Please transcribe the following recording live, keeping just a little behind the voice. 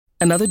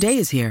Another day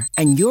is here,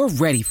 and you're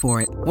ready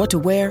for it. What to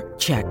wear?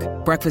 Check.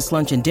 Breakfast,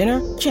 lunch, and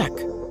dinner? Check.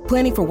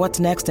 Planning for what's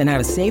next and how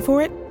to save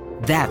for it?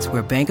 That's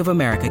where Bank of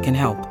America can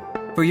help.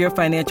 For your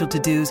financial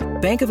to-dos,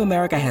 Bank of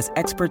America has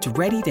experts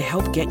ready to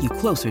help get you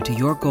closer to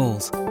your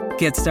goals.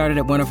 Get started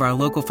at one of our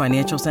local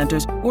financial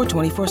centers or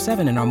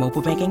 24/7 in our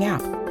mobile banking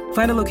app.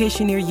 Find a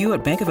location near you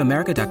at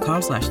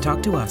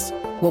bankofamerica.com/talktous.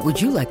 What would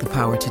you like the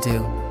power to do?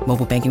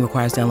 Mobile banking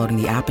requires downloading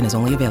the app and is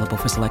only available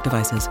for select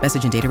devices.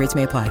 Message and data rates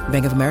may apply.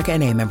 Bank of America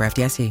N.A., member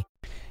FDIC.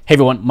 Hey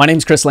everyone, my name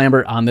is Chris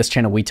Lambert. On this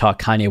channel, we talk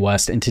Kanye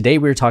West, and today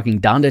we're talking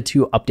Donda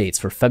 2 updates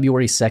for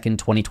February 2nd,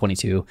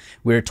 2022.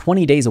 We're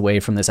 20 days away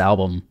from this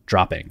album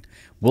dropping.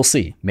 We'll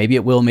see. Maybe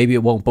it will, maybe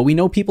it won't, but we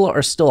know people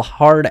are still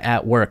hard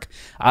at work.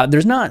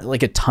 There's not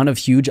like a ton of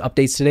huge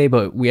updates today,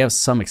 but we have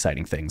some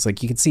exciting things.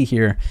 Like you can see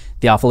here,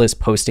 Theophilus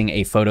posting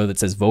a photo that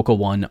says Vocal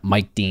 1,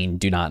 Mike Dean,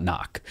 do not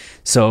knock.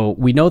 So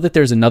we know that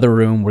there's another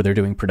room where they're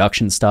doing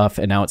production stuff,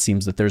 and now it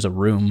seems that there's a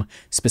room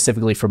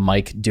specifically for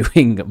Mike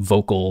doing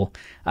vocal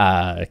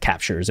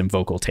captures and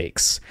vocal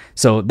takes.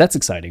 So that's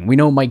exciting. We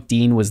know Mike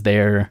Dean was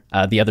there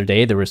the other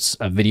day. There was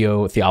a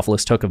video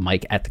Theophilus took of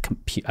Mike at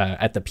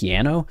the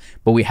piano,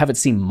 but we haven't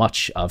seen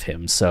much of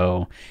him.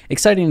 So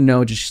exciting to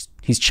know just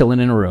he's chilling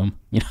in a room,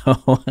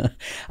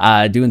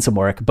 doing some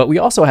work. But we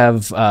also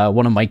have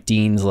one of Mike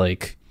Dean's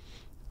like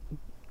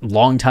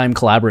longtime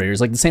collaborators,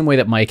 like the same way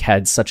that Mike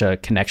had such a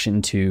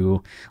connection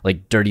to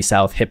like Dirty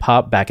South hip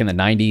hop back in the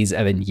 90s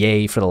and then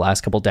Ye for the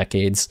last couple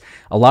decades.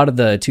 A lot of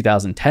the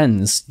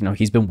 2010s,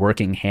 he's been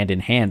working hand in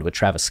hand with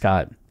Travis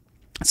Scott.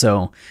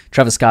 So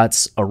Travis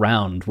Scott's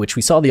around, which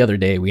we saw the other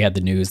day. We had the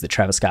news that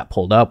Travis Scott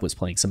pulled up, was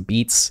playing some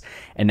beats.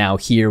 And now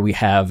here we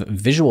have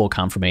visual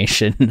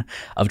confirmation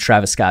of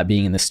Travis Scott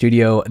being in the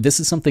studio. This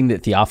is something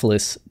that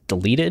Theophilus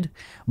deleted,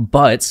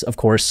 but of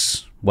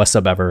course, West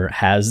Sub Ever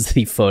has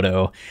the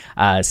photo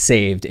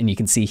saved, and you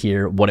can see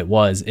here what it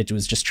was. It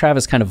was just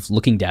Travis kind of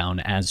looking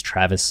down, as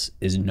Travis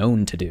is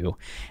known to do.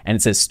 And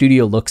it says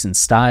Studio Looks and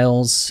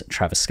Styles,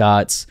 Travis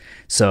Scott's.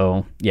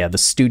 So yeah, the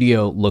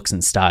Studio Looks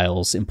and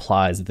Styles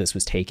implies that this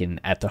was taken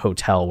at the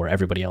hotel where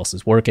everybody else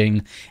is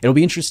working. It'll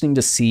be interesting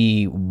to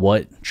see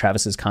what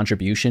Travis's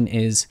contribution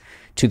is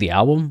to the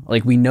album.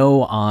 Like we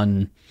know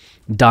on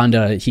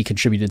Donda, he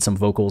contributed some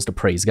vocals to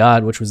Praise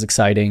God, which was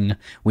exciting.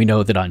 We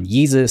know that on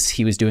Yeezus,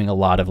 he was doing a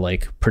lot of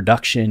like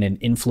production and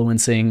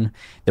influencing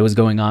that was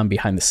going on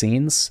behind the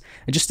scenes.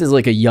 It just is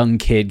like a young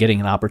kid getting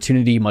an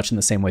opportunity, much in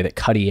the same way that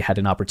Cudi had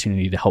an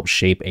opportunity to help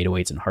shape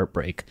 808s and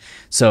Heartbreak.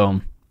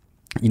 So,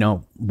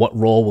 what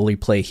role will he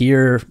play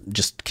here?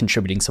 Just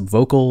contributing some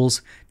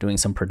vocals, doing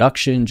some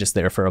production, just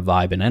there for a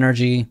vibe and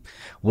energy.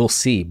 We'll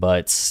see,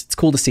 but it's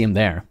cool to see him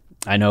there.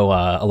 I know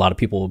a lot of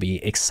people will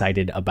be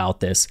excited about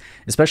this,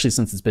 especially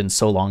since it's been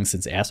so long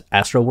since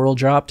Astroworld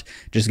dropped.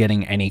 Just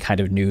getting any kind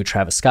of new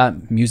Travis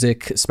Scott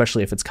music,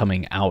 especially if it's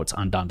coming out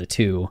on Donda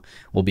 2,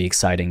 will be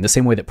exciting. The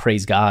same way that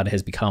Praise God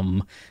has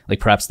become like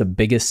perhaps the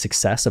biggest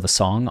success of a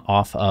song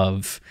off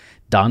of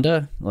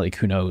Donda. Like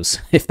who knows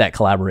if that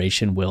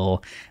collaboration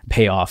will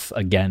pay off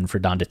again for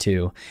Donda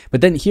 2. But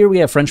then here we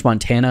have French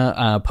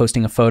Montana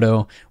posting a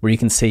photo where you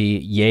can see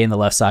Ye in the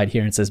left side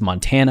here, and it says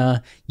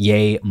Montana,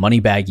 Ye,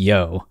 Moneybag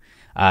Yo.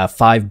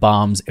 5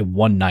 bombs in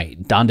one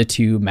night. Donda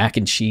 2, Mac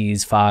and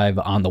Cheese 5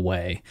 on the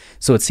way.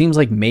 So it seems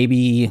like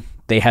maybe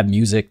they have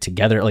music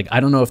together. Like,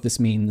 I don't know if this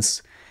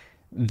means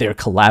they're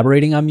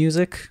collaborating on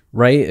music,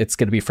 right? It's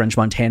going to be French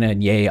Montana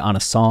and Ye on a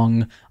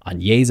song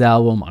on Ye's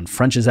album, on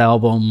French's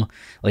album,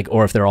 like,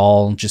 or if they're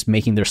all just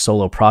making their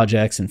solo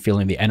projects and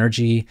feeling the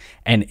energy.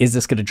 And is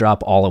this going to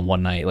drop all in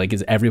one night? Like,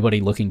 is everybody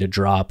looking to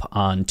drop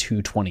on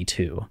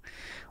 2/22?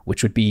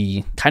 Which would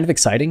be kind of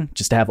exciting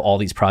just to have all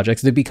these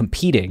projects. They'd be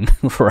competing,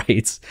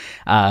 right,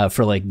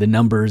 for like the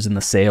numbers and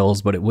the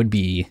sales, but it would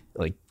be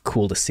like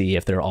cool to see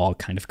if they're all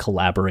kind of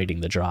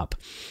collaborating the drop.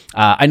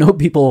 I know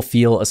people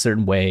feel a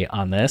certain way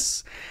on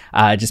this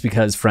just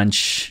because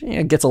French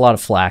gets a lot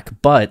of flack,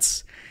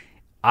 but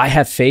I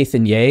have faith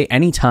in Ye.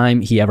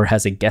 Anytime he ever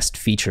has a guest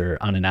feature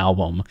on an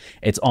album,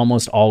 it's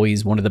almost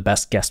always one of the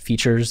best guest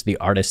features the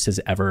artist has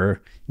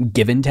ever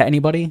given to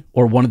anybody,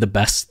 or one of the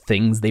best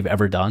things they've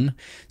ever done.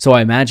 So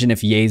I imagine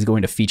if Ye is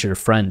going to feature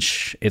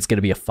French, it's going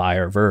to be a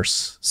fire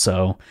verse.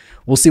 So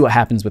we'll see what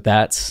happens with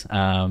that.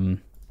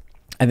 And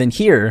then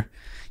here,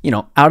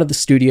 out of the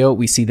studio,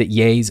 we see that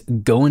Ye's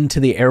going to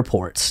the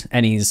airport,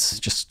 and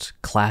he's just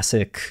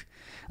classic,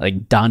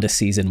 like Donda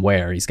season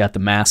wear. He's got the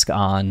mask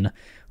on,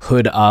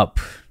 hood up,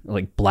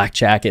 like black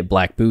jacket,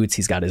 black boots.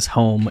 He's got his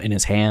home in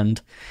his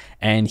hand,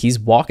 and he's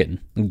walking,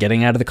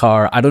 getting out of the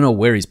car. I don't know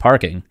where he's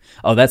parking.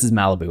 Oh, that's his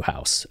Malibu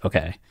house.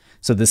 Okay.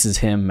 So this is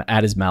him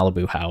at his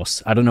Malibu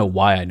house. I don't know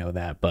why I know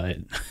that, but,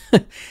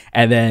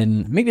 and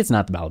then maybe it's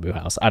not the Malibu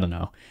house. I don't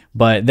know.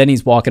 But then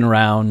he's walking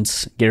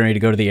around, getting ready to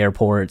go to the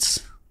airport,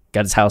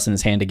 got his house in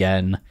his hand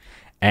again.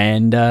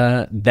 And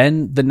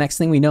then the next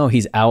thing we know,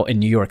 he's out in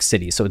New York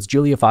City. So it's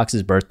Julia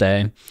Fox's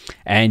birthday,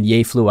 and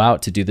Ye flew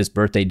out to do this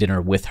birthday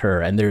dinner with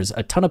her. And there's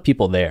a ton of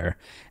people there.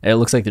 And it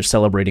looks like they're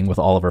celebrating with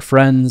all of her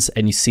friends.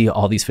 And you see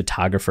all these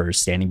photographers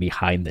standing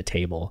behind the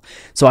table.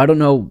 So I don't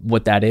know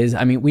what that is.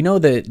 I mean, we know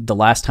that the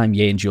last time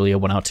Ye and Julia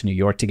went out to New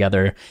York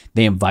together,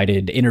 they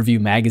invited Interview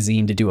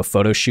Magazine to do a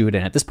photo shoot.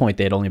 And at this point,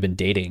 they had only been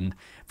dating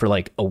for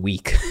like a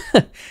week.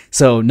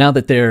 So now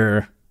that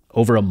they're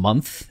over a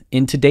month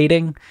into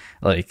dating,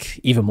 like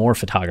even more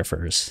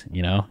photographers,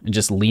 and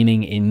just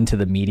leaning into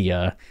the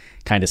media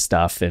kind of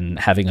stuff and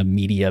having a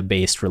media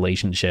based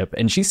relationship.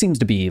 And she seems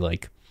to be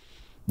like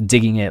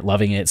digging it,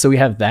 loving it. So we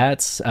have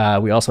that.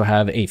 We also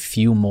have a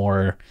few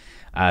more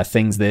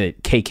things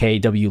that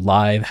KKW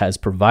Live has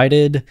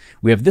provided.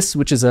 We have this,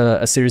 which is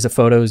a series of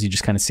photos. You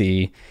just kind of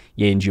see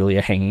Ye and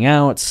Julia hanging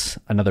out,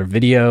 another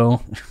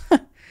video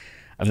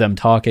of them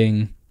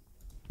talking.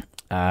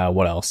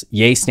 What else?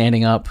 Ye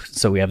standing up.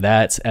 So we have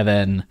that. And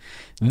then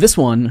this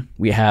one,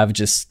 we have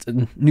just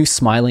new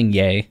smiling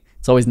Ye.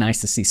 It's always nice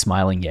to see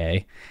smiling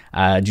Ye.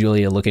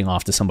 Julia looking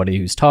off to somebody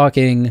who's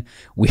talking.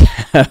 We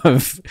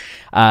have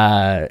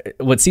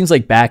what seems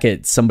like back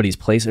at somebody's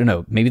place. Or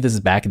no, maybe this is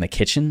back in the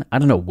kitchen. I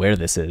don't know where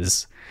this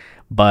is,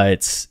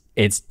 but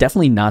it's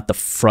definitely not the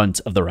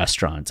front of the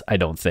restaurant, I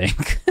don't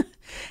think.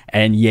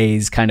 And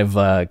Ye's kind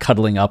of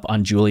cuddling up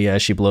on Julia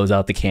as she blows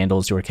out the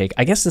candles to her cake.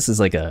 I guess this is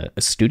like a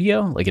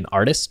studio, like an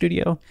artist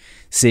studio,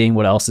 seeing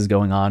what else is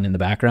going on in the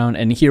background.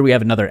 And here we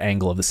have another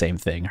angle of the same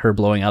thing. Her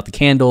blowing out the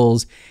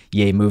candles,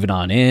 Ye moving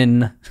on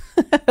in,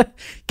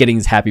 getting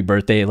his happy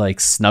birthday like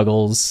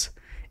snuggles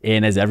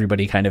in as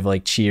everybody kind of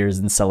like cheers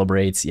and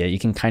celebrates. Yeah, you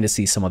can kind of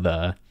see some of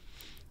the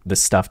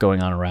stuff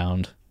going on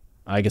around.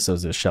 I guess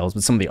those are shells,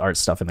 but some of the art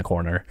stuff in the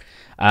corner.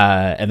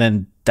 And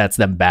then that's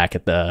them back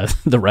at the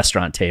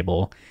restaurant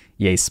table.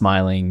 Ye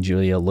smiling,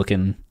 Julia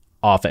looking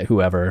off at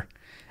whoever.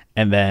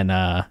 And then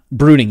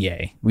brooding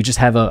Ye. We just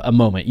have a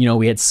moment.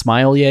 We had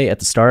smile Ye at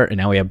the start, and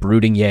now we have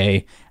brooding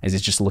Ye as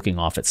he's just looking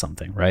off at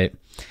something, right?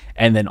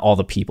 And then all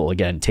the people,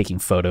 again, taking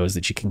photos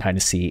that you can kind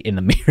of see in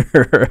the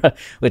mirror,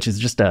 which is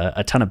just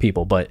a ton of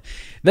people. But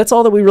that's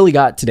all that we really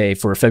got today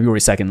for February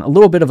 2nd. A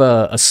little bit of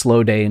a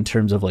slow day in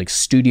terms of like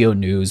studio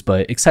news,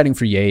 but exciting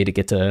for Ye to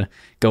get to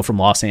go from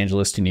Los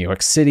Angeles to New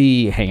York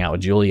City, hang out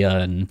with Julia,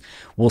 and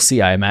we'll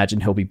see. I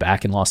imagine he'll be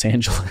back in Los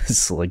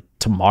Angeles like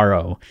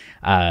tomorrow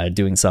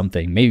doing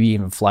something, maybe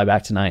even fly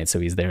back tonight so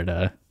he's there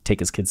to take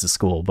his kids to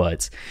school.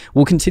 But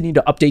we'll continue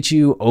to update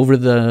you over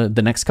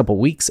the next couple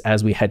weeks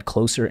as we head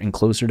closer and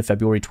closer to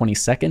February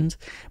 22nd.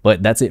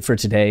 But that's it for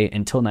today.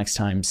 Until next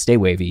time, stay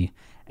wavy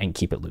and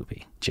keep it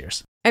loopy.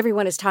 Cheers.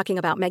 Everyone is talking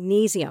about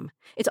magnesium.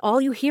 It's all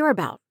you hear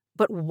about.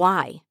 But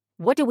why?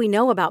 What do we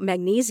know about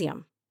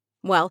magnesium?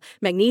 Well,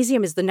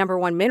 magnesium is the number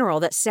one mineral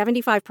that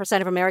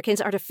 75% of Americans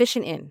are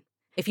deficient in.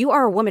 If you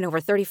are a woman over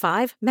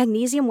 35,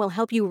 magnesium will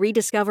help you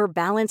rediscover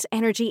balance,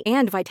 energy,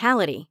 and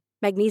vitality.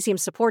 Magnesium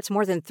supports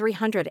more than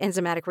 300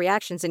 enzymatic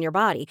reactions in your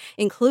body,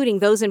 including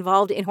those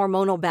involved in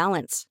hormonal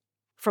balance.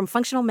 From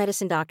functional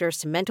medicine doctors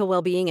to mental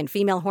well-being and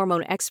female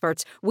hormone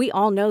experts, we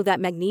all know that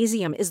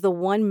magnesium is the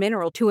one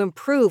mineral to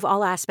improve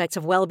all aspects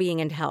of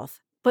well-being and health.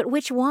 But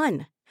which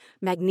one?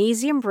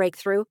 Magnesium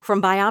Breakthrough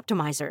from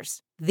Bioptimizers,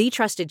 the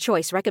trusted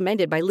choice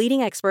recommended by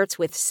leading experts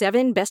with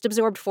 7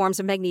 best-absorbed forms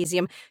of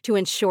magnesium to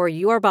ensure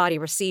your body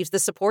receives the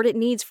support it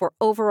needs for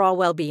overall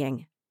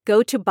well-being.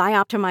 Go to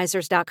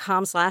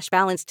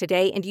bioptimizers.com/balance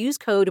today and use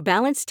code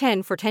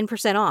BALANCE10 for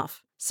 10%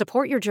 off.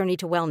 Support your journey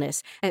to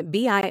wellness at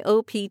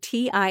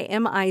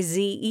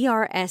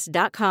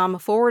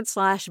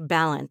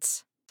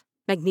bioptimizers.com/balance.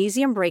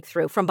 Magnesium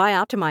Breakthrough from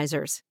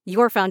Bioptimizers,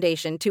 your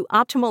foundation to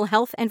optimal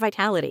health and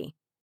vitality.